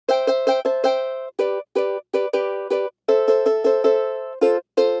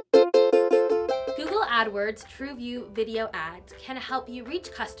AdWords TrueView video ads can help you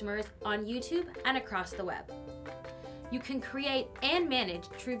reach customers on YouTube and across the web. You can create and manage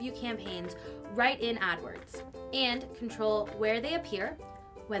TrueView campaigns right in AdWords and control where they appear,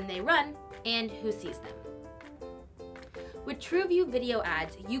 when they run, and who sees them. With TrueView video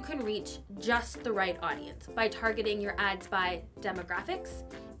ads, you can reach just the right audience by targeting your ads by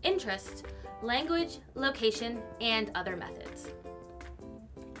demographics, interest, language, location, and other methods.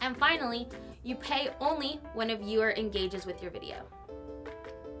 And finally, you pay only when a viewer engages with your video.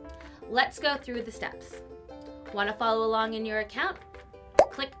 Let's go through the steps. Want to follow along in your account?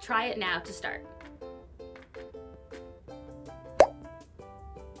 Click Try It Now to start.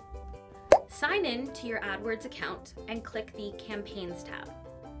 Sign in to your AdWords account and click the Campaigns tab.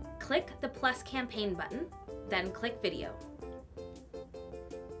 Click the plus campaign button, then click Video.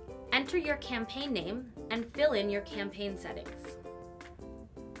 Enter your campaign name and fill in your campaign settings.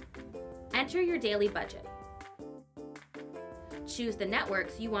 Enter your daily budget. Choose the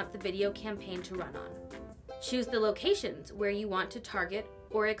networks you want the video campaign to run on. Choose the locations where you want to target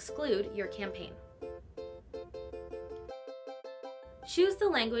or exclude your campaign. Choose the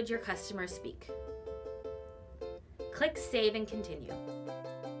language your customers speak. Click Save and Continue.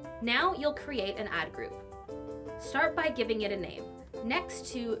 Now you'll create an ad group. Start by giving it a name.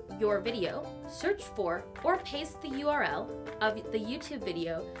 Next to your video, search for or paste the URL of the YouTube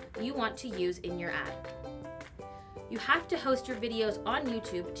video you want to use in your ad. You have to host your videos on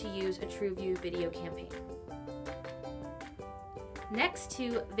YouTube to use a TrueView video campaign. Next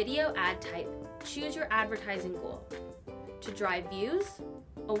to Video Ad Type, choose your advertising goal: to drive views,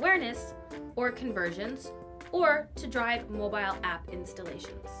 awareness, or conversions, or to drive mobile app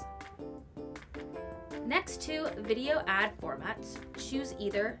installations. Next to Video Ad Formats, choose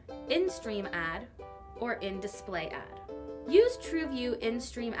either in-stream ad or in-display ad. Use TrueView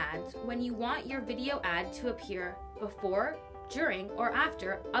in-stream ads when you want your video ad to appear before, during, or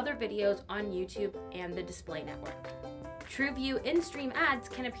after other videos on YouTube and the display network. TrueView in-stream ads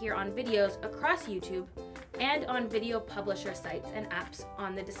can appear on videos across YouTube and on video publisher sites and apps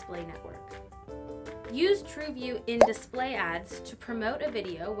on the display network. Use TrueView in-display ads to promote a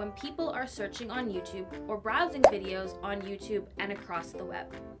video when people are searching on YouTube or browsing videos on YouTube and across the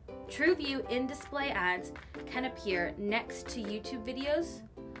web. TrueView in-display ads can appear next to YouTube videos,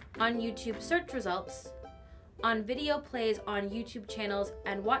 on YouTube search results, on video plays on YouTube channels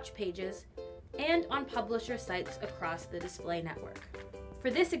and watch pages, and on publisher sites across the display network. For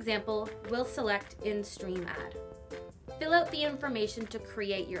this example, we'll select in-stream ad. Fill out the information to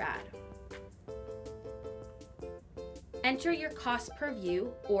create your ad. Enter your cost per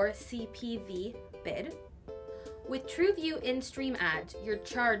view, or CPV, bid. With TrueView in-stream ads, you're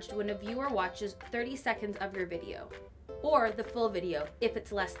charged when a viewer watches 30 seconds of your video, or the full video if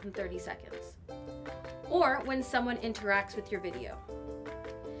it's less than 30 seconds, or when someone interacts with your video.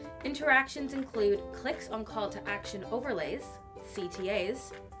 Interactions include clicks on call to action overlays,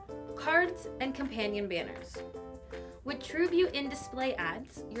 CTAs, cards, and companion banners. With TrueView in-display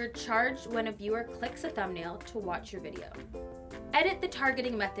ads, you're charged when a viewer clicks a thumbnail to watch your video. Edit the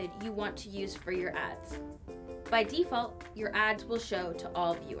targeting method you want to use for your ads. By default, your ads will show to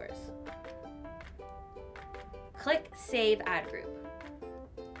all viewers. Click Save Ad Group.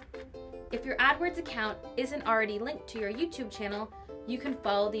 If your AdWords account isn't already linked to your YouTube channel, you can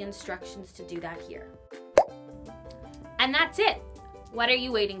follow the instructions to do that here. And that's it! What are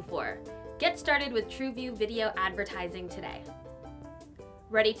you waiting for? Get started with TrueView video advertising today.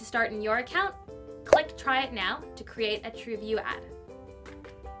 Ready to start in your account? Click Try It Now to create a TrueView ad.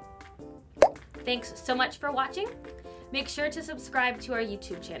 Thanks so much for watching. Make sure to subscribe to our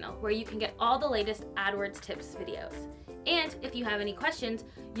YouTube channel where you can get all the latest AdWords tips videos. And if you have any questions,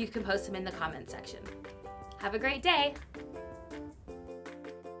 you can post them in the comment section. Have a great day!